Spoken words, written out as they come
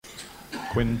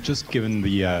Quinn, just given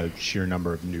the sheer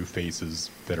number of new faces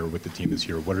that are with the team this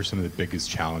year, what are some of the biggest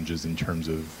challenges in terms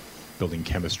of building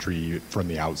chemistry from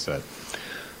the outset?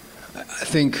 I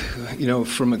think,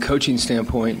 from a coaching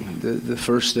standpoint, the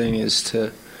first thing is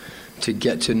to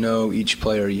get to know each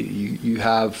player. You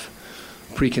have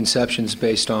preconceptions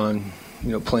based on,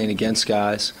 playing against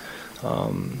guys,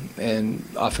 and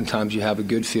oftentimes you have a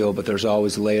good feel, but there's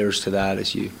always layers to that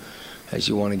as you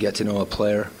want to get to know a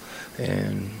player,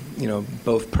 and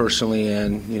both personally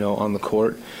and on the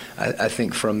court. I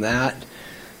think from that,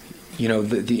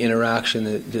 the interaction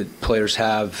that players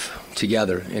have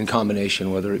together in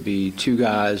combination, whether it be two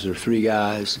guys or three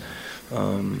guys,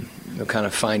 kind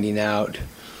of finding out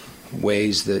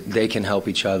ways that they can help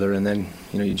each other, and then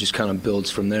you just kind of builds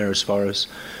from there as far as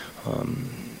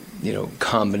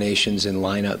combinations and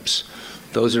lineups.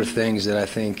 Those are things that I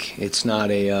think it's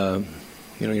not a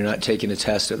you're not taking a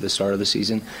test at the start of the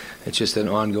season. It's just an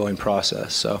ongoing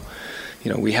process. So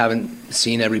we haven't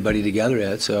seen everybody together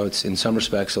yet, so it's, in some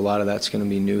respects, a lot of that's going to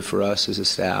be new for us as a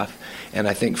staff, and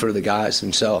I think for the guys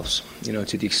themselves,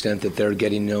 to the extent that they're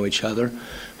getting to know each other,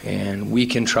 and we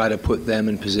can try to put them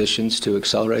in positions to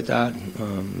accelerate that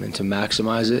and to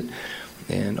maximize it,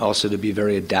 and also to be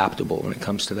very adaptable when it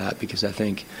comes to that, because I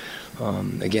think,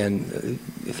 again,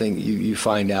 I think you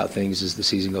find out things as the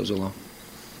season goes along.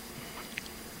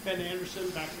 Ben Anderson,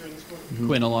 back here in this corner. Mm-hmm.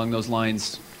 Quinn, along those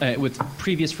lines, with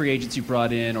previous free agents you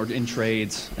brought in or in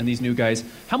trades and these new guys,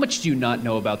 how much do you not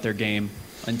know about their game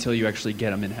until you actually get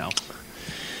them in-house?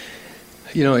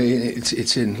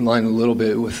 It's in line a little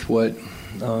bit with what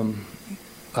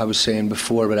I was saying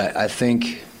before, but I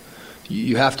think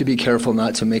you have to be careful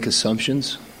not to make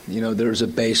assumptions. There's a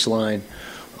baseline,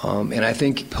 and I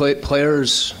think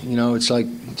players, it's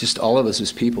like just all of us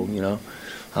as people,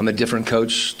 I'm a different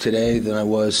coach today than I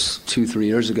was 2-3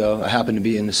 years ago. I happen to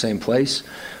be in the same place,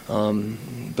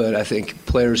 but I think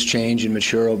players change and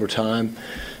mature over time.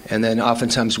 And then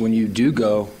oftentimes when you do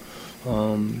go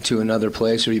to another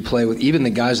place, or you play with even the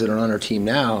guys that are on our team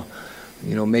now,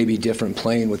 maybe different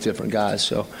playing with different guys.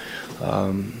 So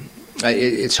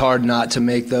it's hard not to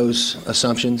make those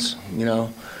assumptions. You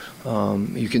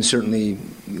can certainly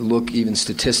look even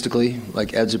statistically,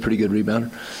 like Ed's a pretty good rebounder.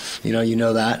 You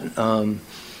know that.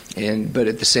 But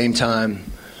at the same time,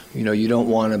 you don't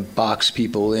want to box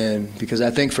people in, because I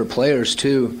think for players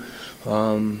too,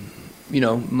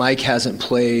 Mike hasn't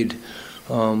played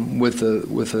with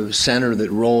a center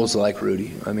that rolls like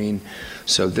Rudy. I mean,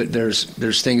 so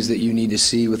there's things that you need to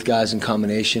see with guys in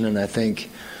combination, and I think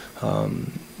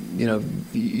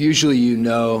usually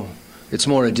it's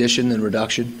more addition than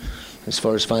reduction as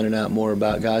far as finding out more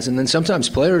about guys, and then sometimes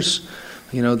players,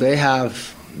 they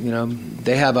have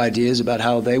ideas about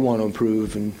how they want to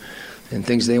improve and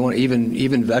things they want,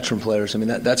 even veteran players. I mean,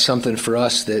 that's something for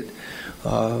us that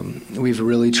we've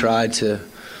really tried to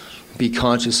be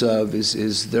conscious of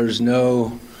is there's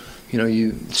no,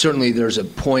 certainly there's a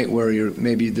point where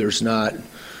maybe there's not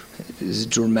as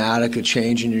dramatic a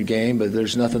change in your game, but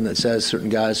there's nothing that says certain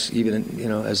guys, even,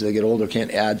 as they get older,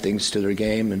 can't add things to their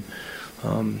game, and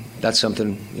that's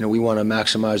something, we want to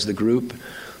maximize the group,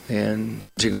 and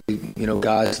particularly,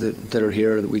 guys that are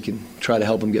here that we can try to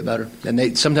help them get better.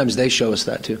 And sometimes they show us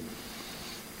that too.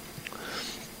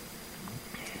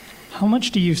 How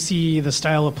much do you see the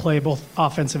style of play, both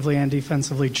offensively and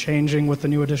defensively, changing with the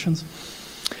new additions?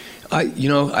 I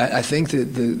think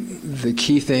that the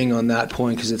key thing on that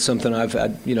point, because it's something I've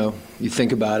had, you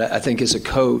think about it, I think as a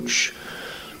coach,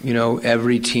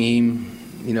 every team,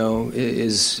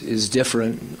 is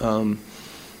different.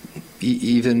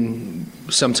 Even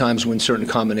sometimes when certain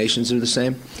combinations are the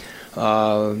same,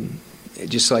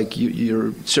 just like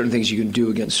you're certain things you can do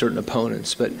against certain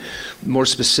opponents. But more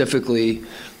specifically,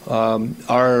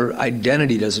 our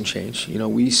identity doesn't change.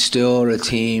 We still are a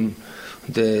team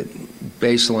that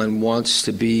baseline wants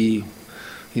to be,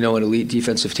 an elite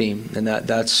defensive team, and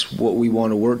that's what we want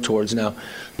to work towards. Now,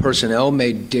 personnel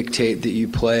may dictate that you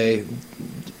play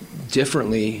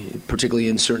differently, particularly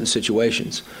in certain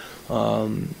situations.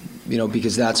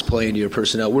 Because that's playing to your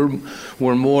personnel.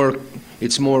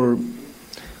 It's more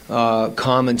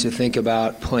common to think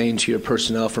about playing to your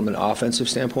personnel from an offensive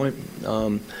standpoint,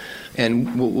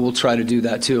 and we'll try to do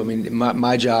that too. I mean,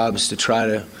 my job is to try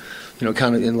to,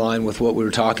 kind of in line with what we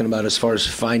were talking about as far as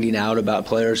finding out about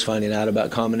players, finding out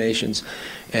about combinations,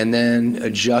 and then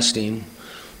adjusting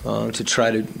to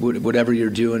try to, whatever you're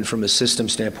doing from a system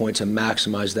standpoint, to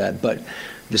maximize that. But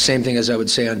the same thing as I would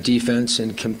say on defense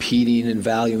and competing and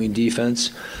valuing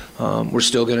defense, we're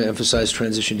still going to emphasize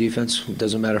transition defense. It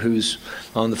doesn't matter who's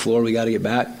on the floor, we got to get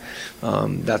back.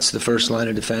 That's the first line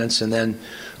of defense. And then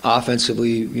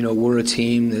offensively, we're a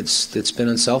team that's been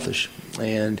unselfish.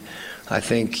 And I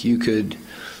think you could,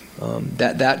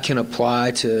 that can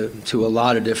apply to a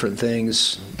lot of different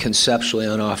things conceptually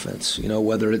on offense.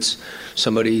 Whether it's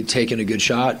somebody taking a good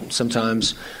shot,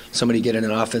 sometimes somebody getting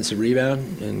an offensive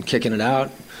rebound and kicking it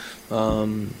out,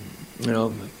 a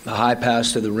high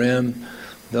pass to the rim.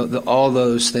 All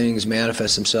those things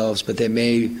manifest themselves, but they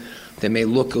may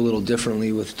look a little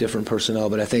differently with different personnel.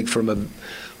 But I think from an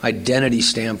identity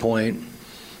standpoint,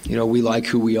 we like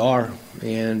who we are,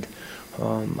 and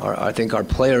I think our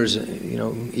players,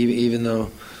 even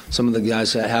though some of the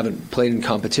guys that haven't played in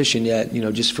competition yet,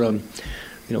 just from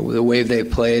the way they've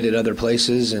played at other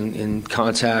places and in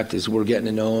contact as we're getting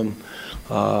to know them,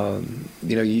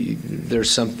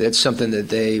 it's something that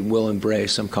they will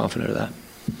embrace. I'm confident of that.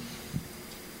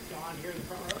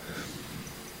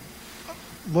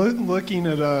 Looking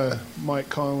at Mike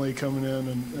Conley coming in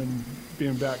and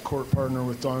being backcourt partner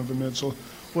with Donovan Mitchell,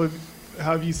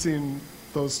 have you seen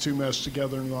those two mesh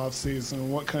together in the offseason,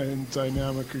 and what kind of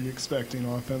dynamic are you expecting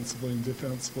offensively and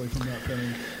defensively from that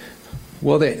thing?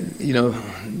 Well,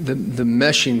 the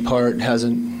meshing part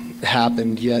hasn't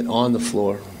happened yet on the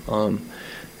floor.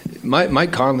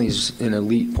 Mike Conley's an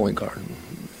elite point guard.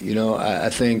 I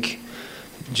think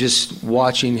just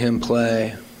watching him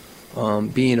play,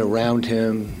 being around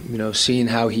him, seeing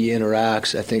how he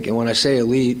interacts, I think, and when I say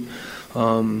elite,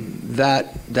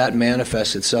 that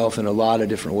manifests itself in a lot of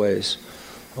different ways.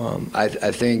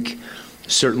 I think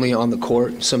certainly on the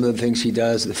court, some of the things he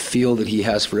does, the feel that he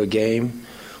has for a game,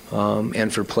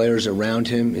 and for players around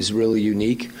him is really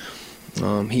unique.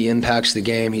 He impacts the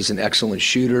game. He's an excellent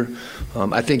shooter.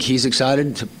 I think he's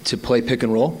excited to play pick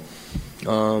and roll.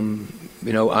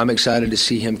 I'm excited to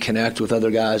see him connect with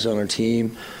other guys on our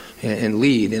team and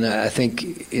lead. And I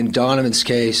think in Donovan's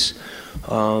case,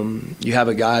 you have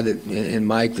a guy in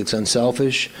Mike that's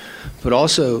unselfish, but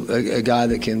also a guy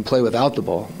that can play without the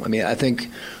ball. I mean, I think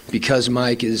because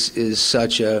Mike is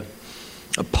such a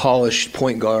polished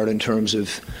point guard in terms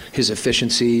of his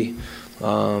efficiency,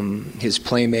 his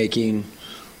playmaking,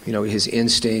 his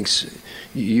instincts.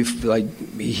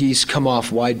 He's come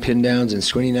off wide pin downs and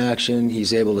screening action.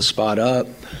 He's able to spot up.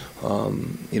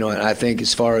 And I think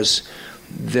as far as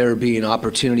there being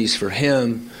opportunities for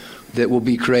him that will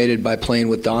be created by playing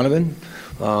with Donovan,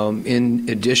 in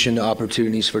addition to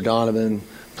opportunities for Donovan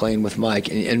playing with Mike.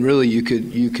 And really, you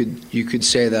could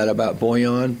say that about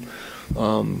Bojan,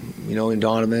 in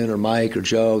Donovan or Mike or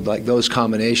Joe, like those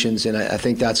combinations. And I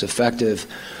think that's effective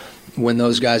when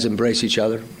those guys embrace each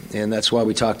other. And that's why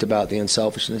we talked about the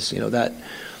unselfishness.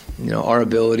 Our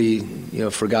ability,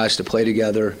 for guys to play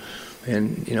together,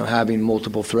 and having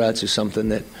multiple threats is something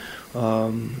that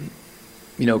can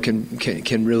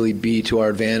really be to our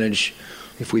advantage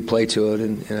if we play to it,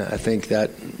 and I think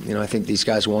that I think these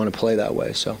guys want to play that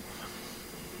way. So,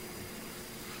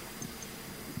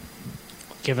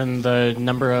 given the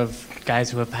number of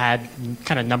guys who have had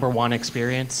kind of number one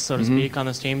experience, so to speak, on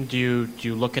this team, do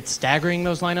you look at staggering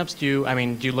those lineups? Do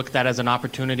you look at that as an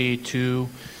opportunity to?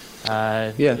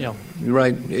 You're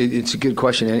right. It's a good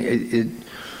question.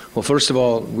 Well, first of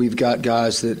all, we've got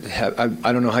guys that have,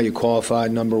 I don't know how you qualify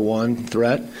number one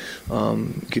threat.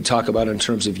 You could talk about it in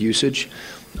terms of usage.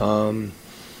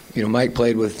 Mike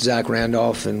played with Zach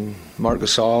Randolph and Marc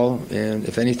Gasol, and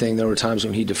if anything, there were times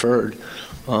when he deferred.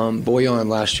 Bojan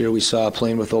last year we saw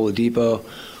playing with Oladipo.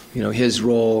 His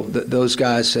role, those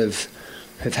guys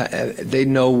they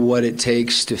know what it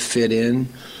takes to fit in.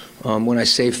 When I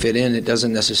say fit in, it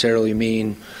doesn't necessarily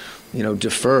mean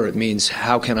defer. It means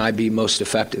how can I be most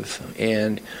effective?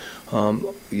 And,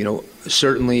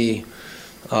 certainly,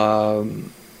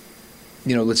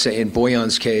 let's say in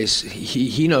Bojan's case,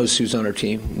 he knows who's on our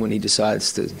team when he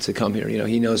decides to come here.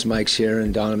 He knows Mike's here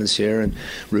and Donovan's here and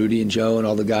Rudy and Joe and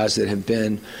all the guys that have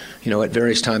been, at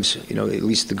various times, at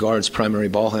least the guard's primary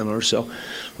ball handler. So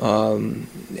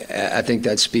I think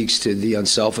that speaks to the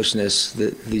unselfishness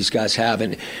that these guys have.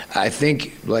 And I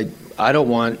think, I don't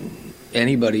want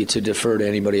anybody to defer to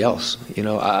anybody else.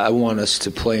 I want us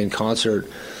to play in concert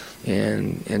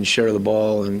and share the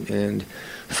ball and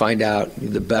find out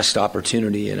the best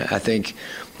opportunity. And I think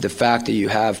the fact that you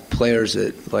have players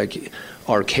that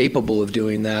are capable of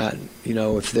doing that,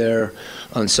 if they're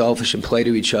unselfish and play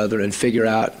to each other and figure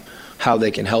out how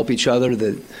they can help each other,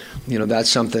 that's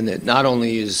something that not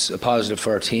only is a positive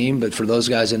for our team, but for those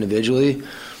guys individually,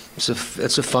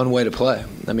 it's a fun way to play.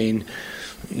 I mean,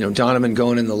 Donovan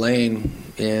going in the lane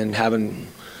and having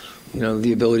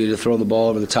the ability to throw the ball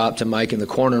over the top to Mike in the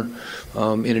corner,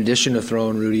 in addition to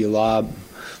throwing Rudy a lob,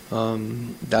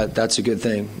 that's a good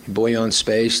thing. Boyan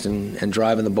spaced and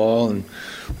driving the ball and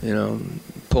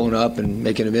pulling up and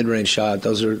making a mid-range shot.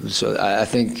 So I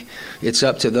think it's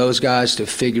up to those guys to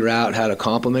figure out how to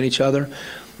complement each other.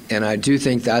 And I do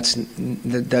think that's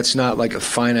not like a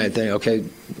finite thing. Okay,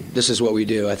 this is what we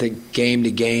do. I think game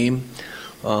to game,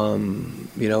 and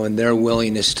their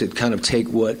willingness to kind of take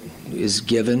what is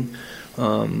given,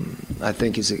 I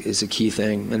think is a key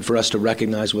thing, and for us to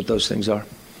recognize what those things are.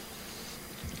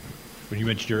 When you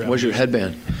mentioned your where's your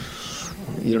headband?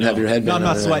 You don't have your headband. No, I'm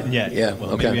not on sweating yet. Yeah,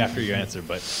 well, okay. Maybe after your answer,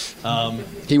 but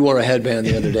he wore a headband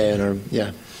the other day,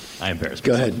 and I embarrassed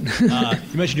Go myself. ahead.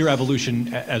 You mentioned your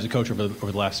evolution as a coach over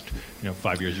the last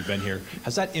 5 years you've been here.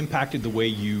 Has that impacted the way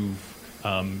you've,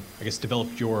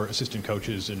 developed your assistant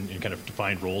coaches and kind of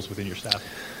defined roles within your staff?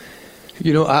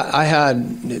 I had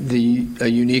a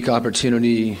unique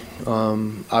opportunity.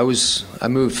 I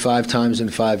moved 5 times in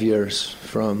 5 years,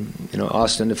 from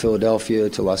Austin to Philadelphia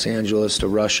to Los Angeles to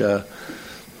Russia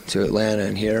to Atlanta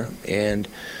and here. And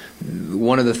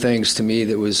one of the things to me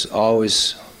that was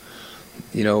always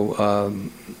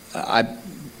I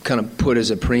kind of put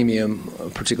as a premium,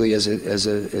 particularly as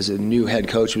a new head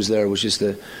coach was just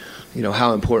the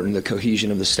how important the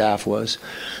cohesion of the staff was.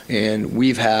 And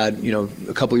we've had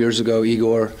a couple years ago,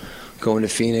 Igor going to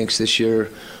Phoenix. This year,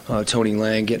 Tony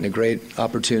Lang getting a great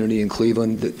opportunity in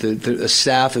Cleveland. The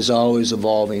staff is always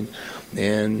evolving,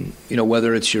 and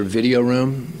whether it's your video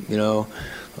room,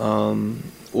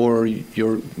 or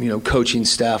your coaching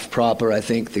staff proper, I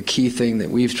think the key thing that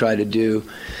we've tried to do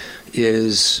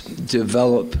is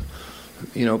develop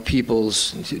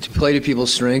people's to play to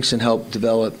people's strengths and help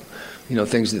develop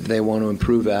things that they want to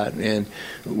improve at. And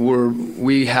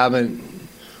we've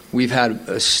had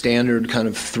a standard kind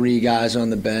of 3 guys on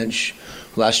the bench.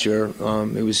 Last year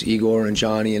it was Igor and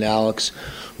Johnny and Alex.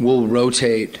 We'll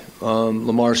rotate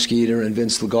Lamar Skeeter and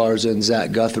Vince LaGarza and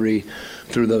Zach Guthrie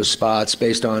through those spots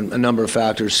based on a number of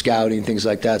factors, scouting, things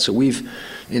like that. So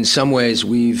in some ways,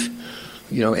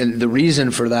 and the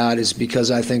reason for that is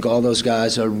because I think all those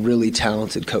guys are really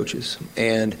talented coaches.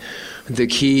 And the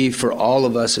key for all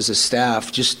of us as a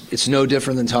staff, it's no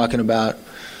different than talking about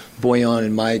Boyan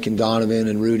and Mike and Donovan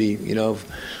and Rudy.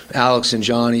 Alex and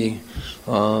Johnny,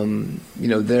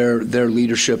 their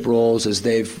leadership roles as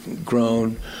they've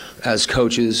grown as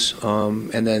coaches,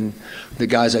 and then the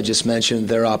guys I just mentioned,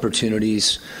 their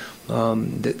opportunities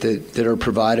that are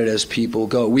provided as people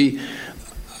go.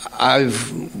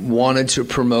 I've wanted to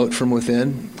promote from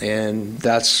within, and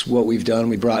that's what we've done.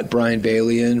 We brought Brian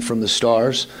Bailey in from the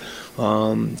Stars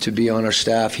to be on our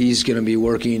staff. He's going to be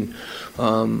working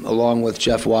along with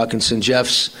Jeff Watkinson.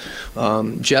 Jeff's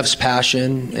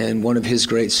passion and one of his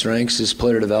great strengths is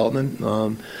player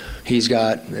development. He's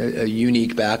got a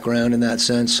unique background in that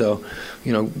sense. So,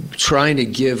 trying to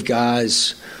give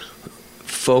guys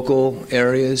focal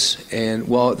areas and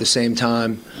while at the same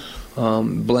time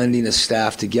blending the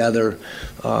staff together.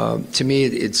 To me,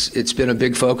 it's been a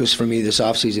big focus for me this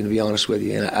offseason, to be honest with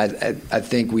you. And I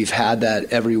think we've had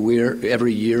that every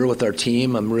year with our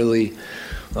team. I'm really,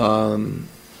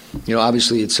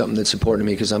 obviously it's something that's important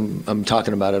to me because I'm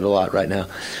talking about it a lot right now.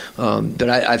 But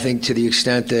I think to the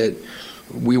extent that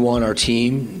we want our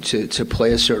team to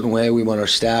play a certain way, we want our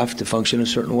staff to function a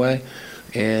certain way.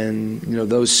 And,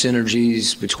 those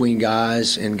synergies between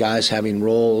guys and guys having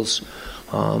roles,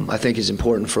 I think is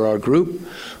important for our group,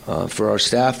 for our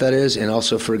staff, that is, and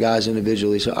also for guys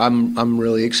individually. So I'm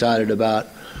really excited about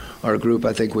our group.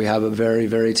 I think we have a very,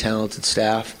 very talented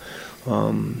staff,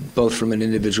 both from an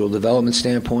individual development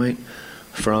standpoint,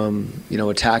 from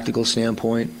a tactical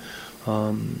standpoint,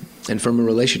 and from a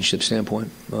relationship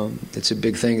standpoint. It's a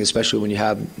big thing, especially when you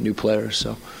have new players.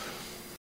 So